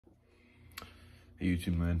Hey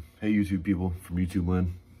YouTube man. Hey YouTube people from YouTube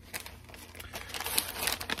land.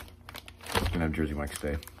 Gonna have Jersey Mike's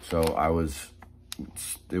Day. So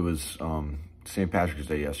it was St. Patrick's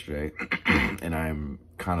Day yesterday and I'm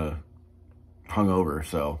kind of hungover,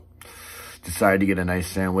 so decided to get a nice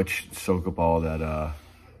sandwich, soak up all that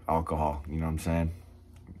alcohol, you know what I'm saying?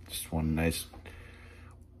 Just one nice,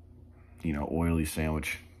 you know, oily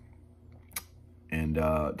sandwich. And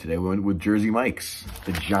today we went with Jersey Mike's,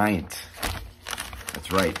 the Giant. That's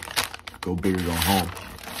right. Go big or go home.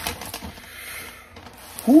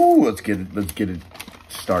 Whoo, let's get it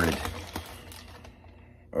started.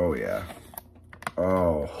 Oh yeah.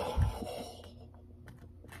 Oh.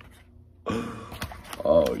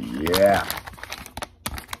 Oh yeah.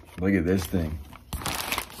 Look at this thing.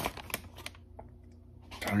 I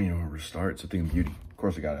don't even know where to start. It's a thing of beauty. Of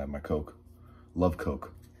course I gotta have my Coke. Love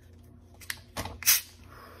Coke.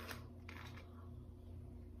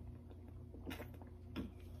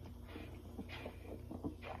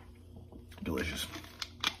 Delicious.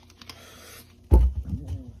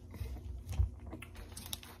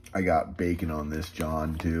 I got bacon on this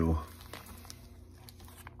John too.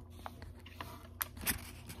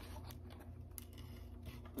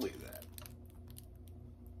 Look at that.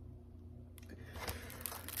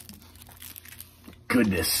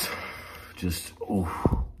 Goodness. Just,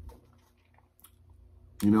 oh.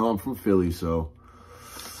 You know, I'm from Philly, so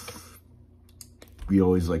we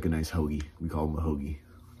always like a nice hoagie. We call them a hoagie.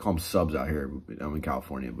 Call them subs out here. I'm in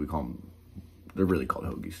California, but we call them, they're really called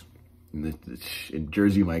hoagies. In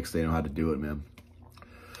Jersey Mike's, they know how to do it, man.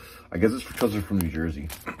 I guess it's because they're from New Jersey.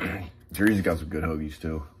 Jersey's got some good hoagies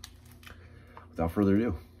too. Without further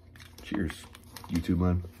ado, cheers, YouTube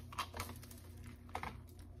man.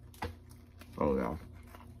 Oh yeah.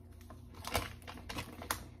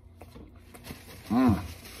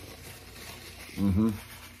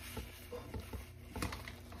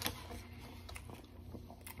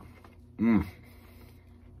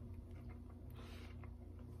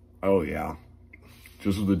 Oh yeah,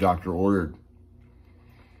 just as the doctor ordered.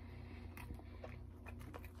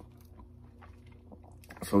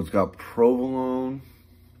 So it's got provolone,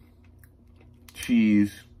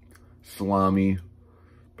 cheese, salami,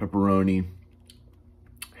 pepperoni,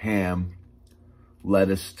 ham,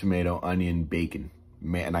 lettuce, tomato, onion, bacon.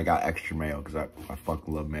 Man, and I got extra mayo because I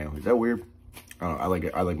fucking love mayo. Is that weird? I don't know, I like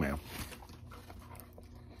it. I like mayo.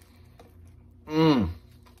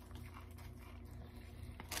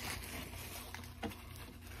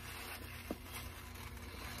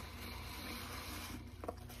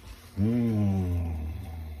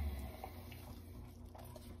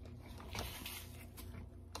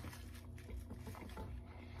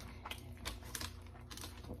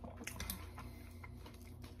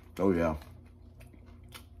 Oh yeah.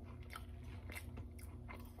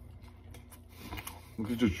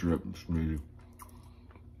 Look at this drip. It's amazing.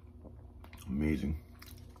 Amazing.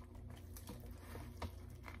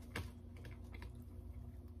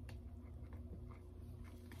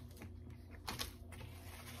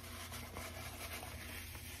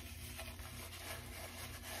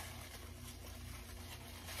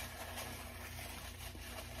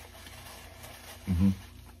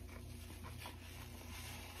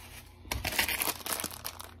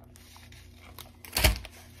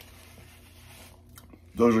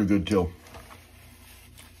 Those are good too.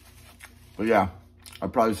 But yeah,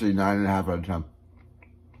 I'd probably say 9.5 out of 10.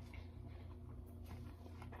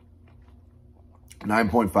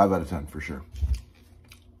 9.5 out of 10 for sure.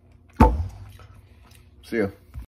 See ya.